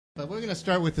But we're going to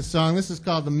start with the song. This is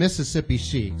called the Mississippi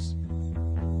Sheiks.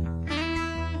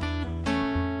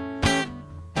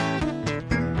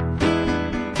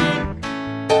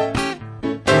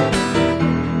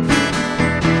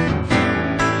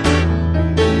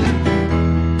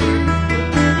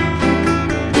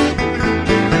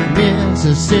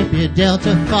 Mississippi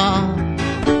Delta Fall,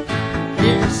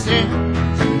 this is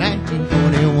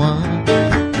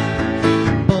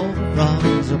 1941. Both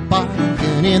frogs are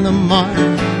barking in the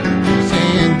morning,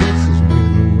 saying this is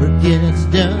when the work gets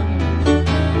done.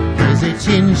 There's a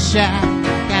chin shot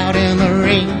out in the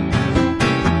rain,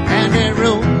 and a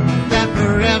road that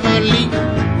forever leads,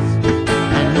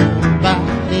 and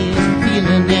nobody's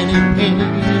feeling any pain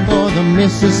for the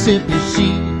Mississippi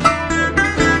Sheep.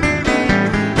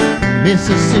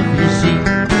 Mississippi Sheep,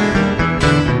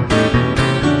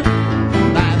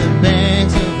 by the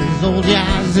banks of the old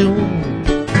Yazoo,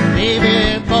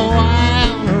 baby boy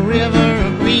on the river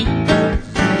of Greece,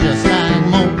 just like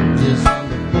Moses on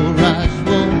the bulrush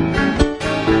road,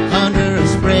 under a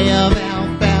spray of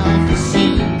alfalfa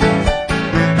seeds.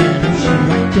 And if she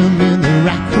rocked him in the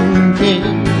raccoon cave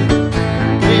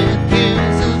with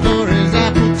kisses for his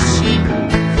apple cheek,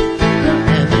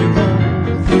 and they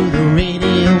rolled through the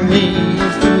radio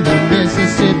waves to the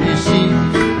Mississippi Sheep.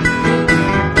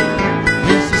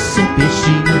 Mississippi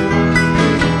Sheep.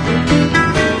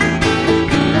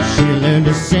 She learned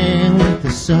to sing with the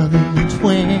southern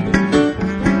twang,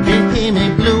 became a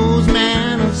blues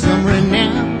man of some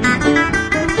renown,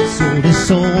 sold his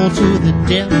soul to the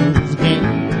devil's gang.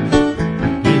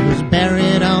 He was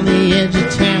buried on the edge of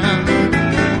town.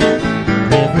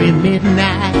 Every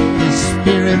midnight his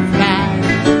spirit flies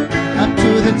up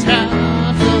to the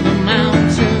tops of the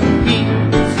mountain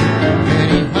peaks,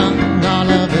 and he hung all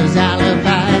of his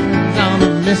alibis on the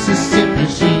Mississippi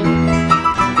Sheep.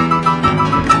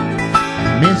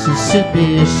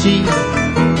 Mississippi Sheep.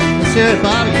 Let's hear it,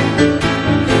 Bobby.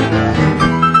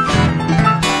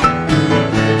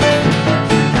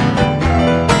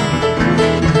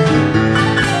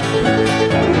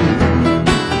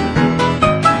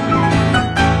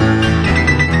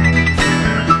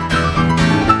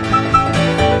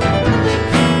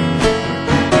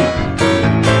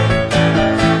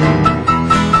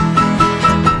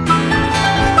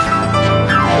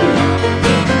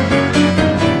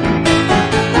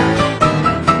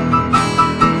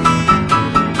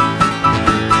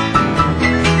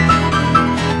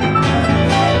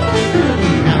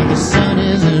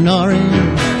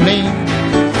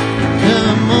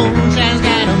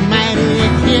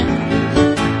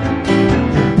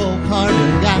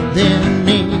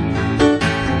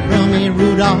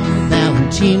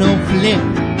 Flip.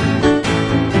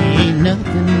 He ain't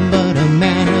nothing but a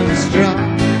man of straw.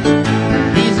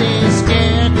 He's a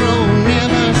scarecrow,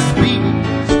 never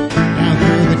speaks, down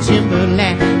through the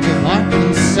timberlands of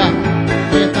Arkansas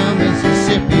with a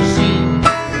Mississippi Sheep.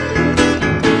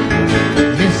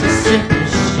 Mississippi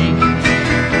Sheep.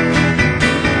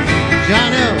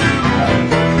 John O.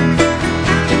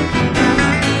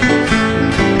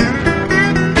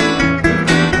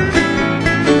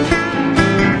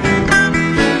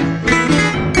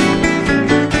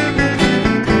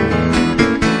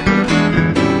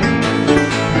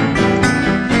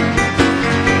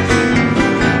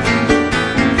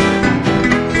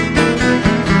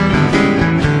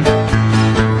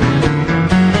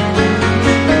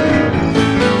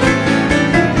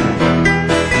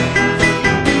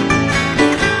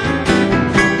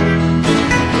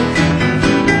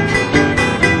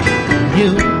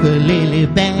 Ukulele,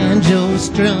 banjo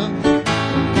strum,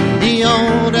 the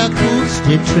old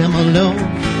acoustic tremolo,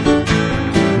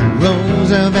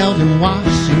 Roosevelt in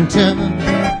Washington,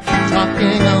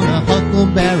 talking on the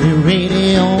Huckleberry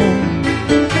radio.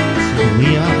 So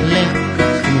we are left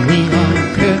and we are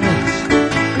cursed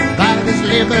by this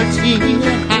liberty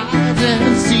that hides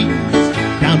and seeks,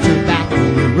 down Tobacco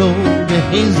Road to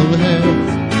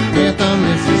Hazelhurst with the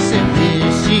Mississippi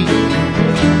Sheep.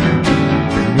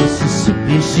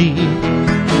 Mississippi Sheep.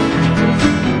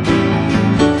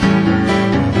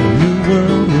 A new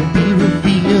world will be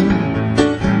revealed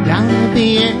down at the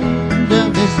end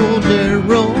of this old dirt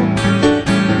road.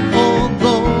 Old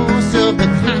ghosts of the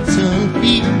cotton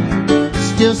field,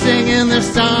 still singing their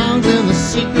songs in the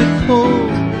secret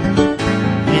code.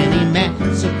 And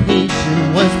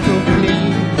emancipation was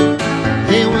proclaimed.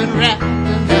 They went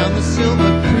rapping down the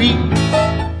Silver Creek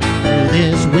through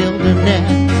this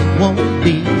wilderness. Won't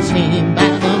be tamed by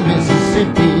the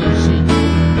Mississippi Sheep.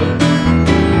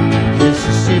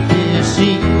 Mississippi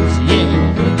Sheep, yeah,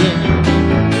 yeah.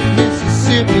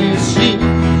 Mississippi Sheep,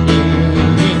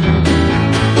 yeah,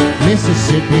 yeah.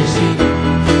 Mississippi Sheep.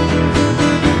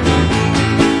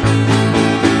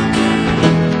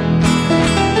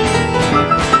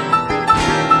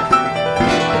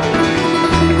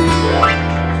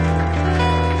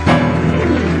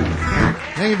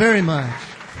 Thank you very much.